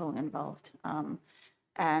heliophysics people involved. I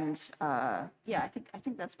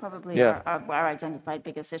think that's probably our identified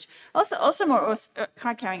biggest issue. Also more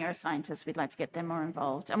card-carrying earth scientists, we'd like to get them more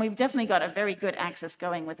involved. And we've definitely got a very good axis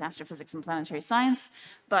going with astrophysics and planetary science,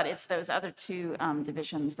 but it's those other two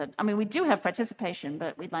divisions that, we do have participation,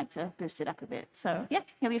 but we'd like to boost it up a bit. So yeah,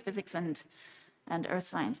 heliophysics and earth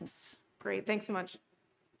scientists. Great, thanks so much.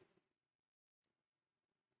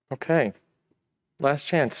 Okay. Last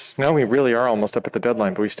chance. Now we really are almost up at the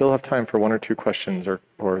deadline, but we still have time for one or two questions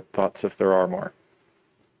or thoughts if there are more.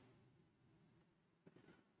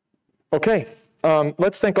 Okay.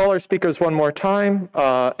 Let's thank all our speakers one more time.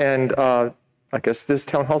 I guess this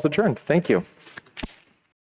town hall's adjourned. Thank you.